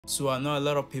So I know a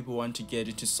lot of people want to get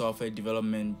into software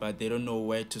development, but they don't know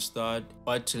where to start,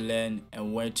 what to learn,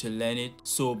 and where to learn it.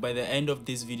 So by the end of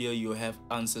this video, you'll have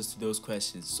answers to those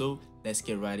questions. So let's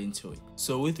get right into it.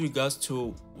 So with regards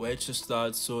to where to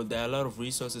start, so there are a lot of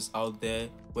resources out there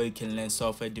where you can learn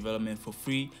software development for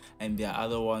free, and there are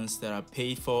other ones that are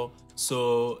paid for.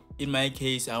 So in my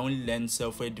case, I only learned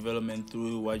software development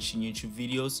through watching YouTube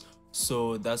videos.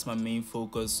 So that's my main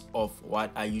focus of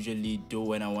what I usually do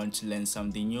when I want to learn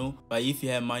something new. But if you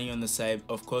have money on the side,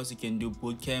 of course you can do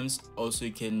boot camps. Also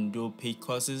you can do paid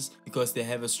courses because they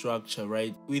have a structure,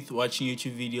 right? With watching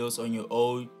YouTube videos on your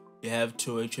own, you have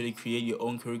to actually create your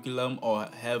own curriculum or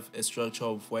have a structure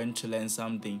of when to learn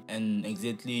something and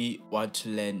exactly what to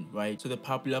learn, right? So the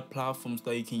popular platforms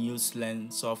that you can use to learn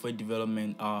software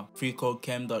development are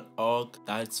freecodecamp.org,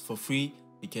 that's for free.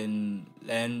 You can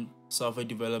learn software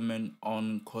development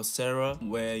on Coursera,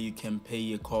 where you can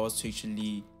pay a course to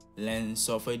actually learn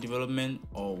software development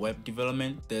or web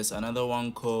development. There's another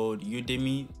one called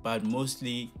Udemy, but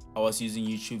mostly I was using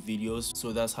YouTube videos,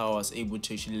 so that's how I was able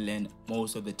to actually learn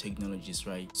most of the technologies,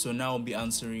 right? So now I'll be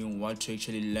answering what to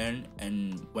actually learn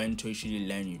and when to actually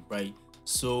learn it, right?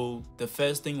 So the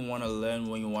first thing you want to learn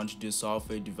when you want to do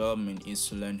software development is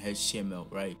to learn HTML,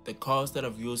 right? The course that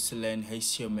I've used to learn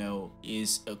HTML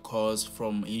is a course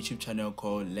from a YouTube channel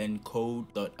called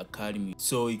learncode.academy.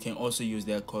 So you can also use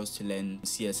that course to learn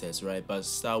CSS, right? But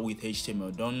start with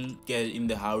HTML. Don't get in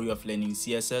the hurry of learning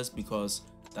CSS because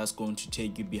that's going to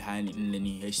take you behind in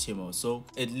learning HTML. So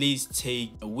at least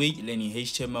take a week learning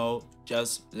HTML.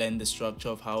 Just learn the structure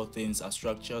of how things are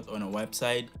structured on a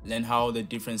website. Learn how the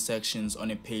different sections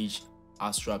on a page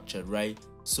are structured, right?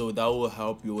 So that will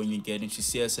help you when you get into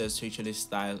CSS to actually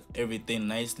style everything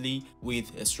nicely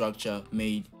with a structure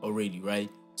made already, right?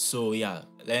 So yeah,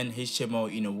 learn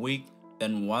HTML in a week.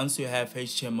 Then once you have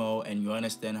HTML and you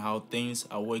understand how things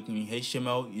are working in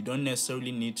HTML, you don't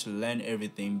necessarily need to learn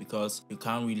everything because you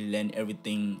can't really learn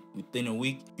everything within a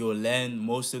week. You'll learn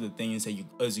most of the things that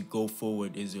as you go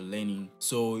forward as you're learning.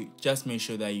 So just make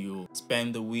sure that you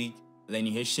spend the week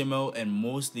learning HTML and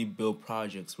mostly build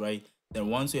projects, right? Then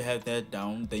once you have that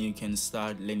down, then you can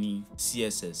start learning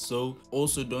CSS. So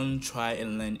also don't try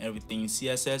and learn everything in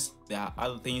CSS. There are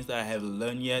other things that I haven't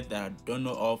learned yet that I don't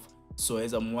know of. So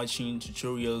as I'm watching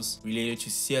tutorials related to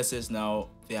CSS now,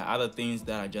 there are other things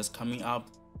that are just coming up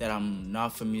that I'm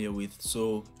not familiar with.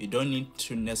 So you don't need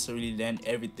to necessarily learn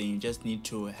everything. You just need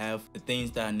to have the things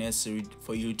that are necessary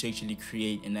for you to actually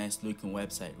create a nice looking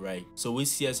website, right? So with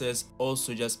CSS,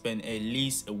 also just spend at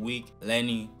least a week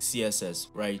learning CSS,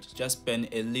 right? Just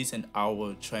spend at least an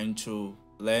hour trying to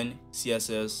learn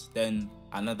CSS, then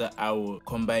another hour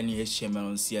combining HTML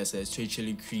and CSS to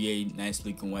actually create nice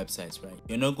looking websites, right?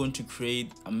 You're not going to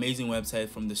create amazing websites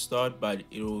from the start, but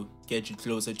it will get you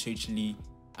closer to actually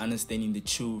understanding the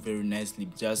two very nicely.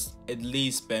 Just at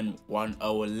least spend 1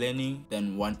 hour learning,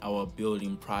 then 1 hour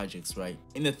building projects, right?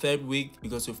 In the third week,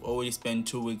 because you've already spent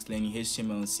 2 weeks learning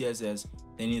HTML and CSS,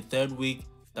 then in the third week,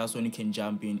 that's when you can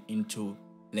jump into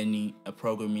learning a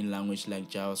programming language like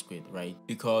JavaScript, right?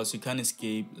 Because you can't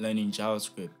escape learning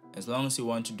JavaScript. As long as you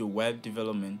want to do web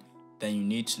development, then you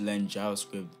need to learn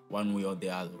JavaScript one way or the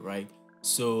other, right?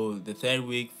 So the third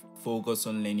week, focus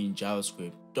on learning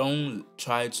JavaScript. Don't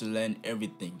try to learn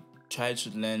everything. Try to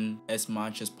learn as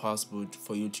much as possible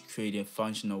for you to create a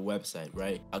functional website,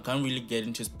 right? I can't really get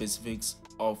into specifics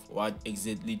of what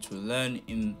exactly to learn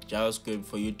in JavaScript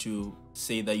for you to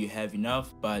say that you have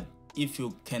enough, but if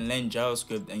you can learn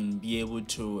JavaScript and be able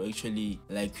to actually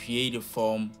like create a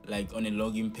form like on a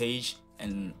login page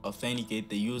and authenticate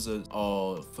the users,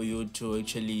 or for you to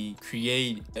actually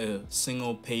create a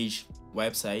single page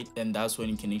website, then that's when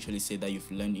you can actually say that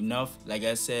you've learned enough. Like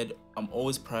I said, I'm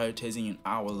always prioritizing an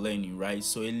hour learning, right?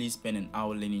 So at least spend an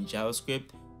hour learning JavaScript,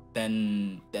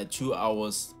 then there are 2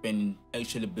 hours spent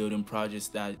actually building projects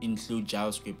that include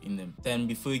JavaScript in them. Then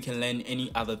before you can learn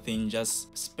any other thing,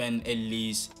 just spend at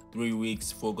least 3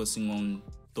 weeks focusing on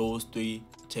those 3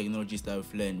 technologies that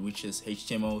we've learned, which is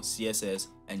HTML, CSS,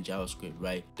 and JavaScript,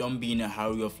 right? Don't be in a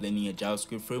hurry of learning a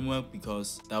JavaScript framework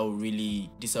because that will really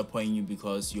disappoint you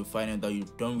because you'll find out that you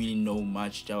don't really know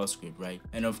much JavaScript, right?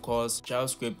 And of course,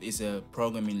 JavaScript is a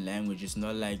programming language. It's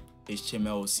not like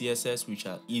HTML or CSS, which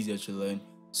are easier to learn.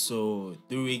 So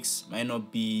 3 weeks might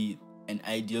not be an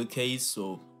ideal case,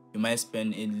 so you might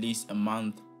spend at least a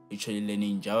month actually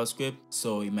learning JavaScript.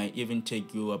 So it might even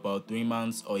take you about 3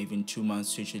 months or even 2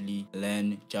 months to actually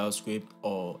learn JavaScript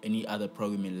or any other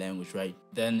programming language, right?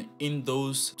 Then in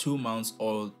those 2 months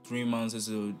or 3 months as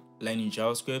you're learning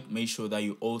JavaScript, make sure that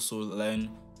you also learn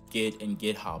Git and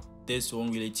GitHub. This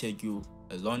won't really take you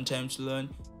a long time to learn.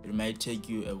 it might take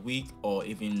you a week or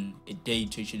even a day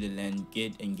to actually learn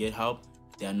Git and GitHub.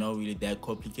 They are not really that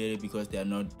complicated because they are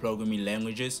not programming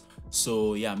languages.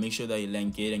 So yeah, make sure that you learn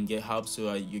Git and GitHub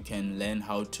so that you can learn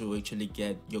how to actually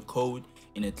get your code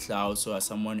in a cloud so that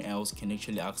someone else can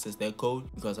actually access their code,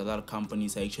 because a lot of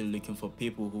companies are actually looking for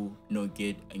people who know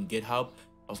Git and GitHub.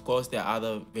 Of course, there are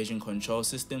other version control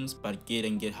systems, but Git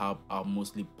and GitHub are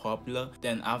mostly popular.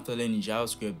 Then after learning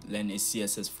JavaScript, learn a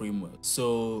CSS framework.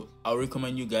 So I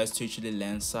recommend you guys to actually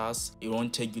learn SASS. It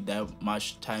won't take you that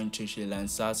much time to actually learn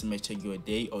SASS. It may take you a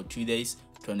day or 2 days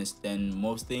to understand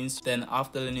most things. Then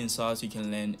after learning SASS, you can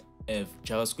learn a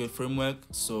JavaScript framework.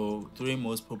 So 3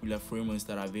 most popular frameworks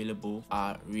that are available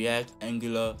are React,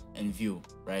 Angular, and Vue,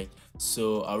 right?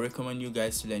 So I recommend you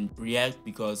guys to learn React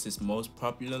because it's most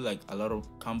popular. Like, a lot of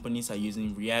companies are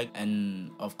using React,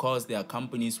 and of course there are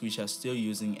companies which are still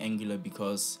using Angular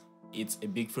because it's a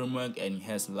big framework and it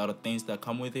has a lot of things that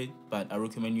come with it. But I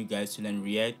recommend you guys to learn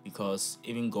React because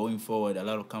even going forward, a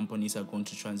lot of companies are going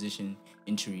to transition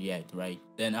into React, right?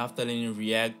 Then after learning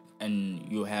React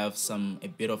and you have a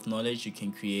bit of knowledge, you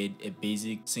can create a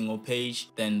basic single page.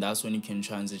 Then that's when you can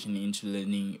transition into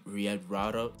learning React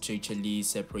Router to actually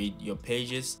separate your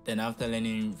pages. Then after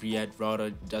learning React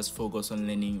Router, just focus on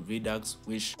learning Redux,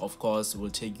 which of course will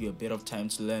take you a bit of time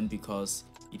to learn because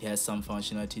it has some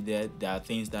functionality there. There are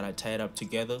things that are tied up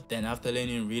together. Then after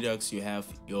learning Redux, you have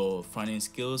your front-end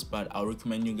skills, but I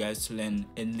recommend you guys to learn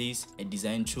at least a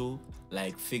design tool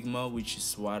like Figma, which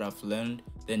is what I've learned.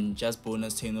 Then just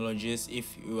bonus technologies.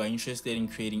 If you are interested in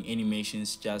creating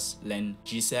animations, just learn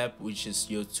GSAP, which is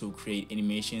used to create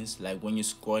animations. Like when you're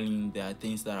scrolling, there are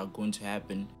things that are going to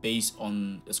happen based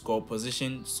on the scroll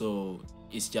position. So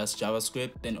it's just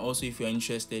JavaScript. Then also, if you're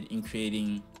interested in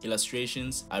creating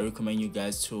illustrations, I recommend you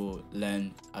guys to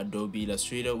learn Adobe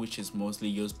Illustrator, which is mostly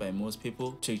used by most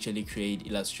people to actually create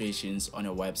illustrations on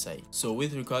a website. So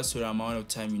with regards to the amount of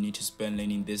time you need to spend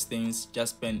learning these things,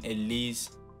 just spend at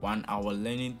least 1 hour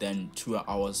learning, then 2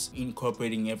 hours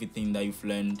incorporating everything that you've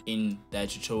learned in that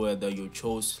tutorial that you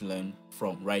chose to learn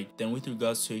from, right? Then with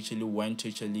regards to actually when to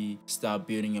actually start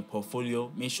building a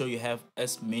portfolio, make sure you have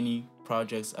as many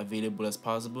projects available as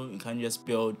possible. You can't just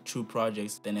build 2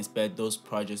 projects then expect those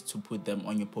projects to put them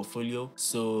on your portfolio.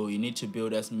 So you need to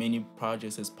build as many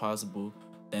projects as possible,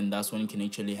 then that's when you can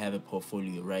actually have a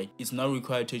portfolio, right? It's not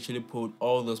required to actually put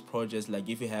all those projects. Like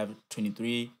if you have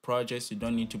 23 projects, you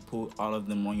don't need to put all of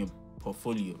them on your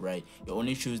portfolio, right? You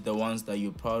only choose the ones that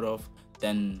you're proud of,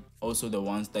 then also the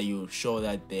ones that you're sure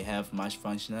that they have much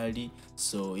functionality.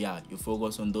 So yeah, you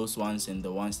focus on those ones and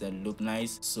the ones that look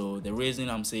nice. So the reason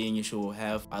I'm saying you should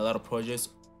have a lot of projects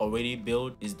already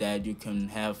built is that you can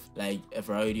have like a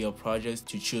variety of projects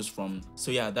to choose from.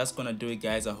 So yeah, that's gonna do it,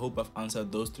 guys. I hope I've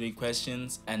answered those 3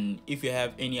 questions, and if you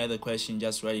have any other question,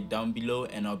 just write it down below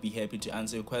and I'll be happy to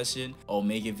answer your question or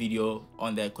make a video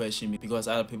on that question, because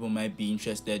other people might be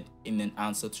interested in an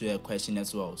answer to their question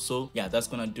as well. So yeah, that's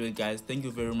gonna do it, guys. Thank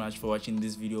you very much for watching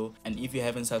this video, and if you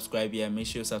haven't subscribed yet, make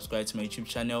sure you subscribe to my YouTube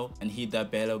channel and hit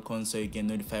that bell icon so you get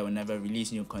notified whenever I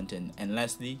release new content. And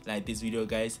lastly, like this video,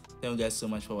 guys. Thank you guys so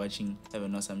much for watching. Have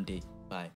an awesome day. Bye.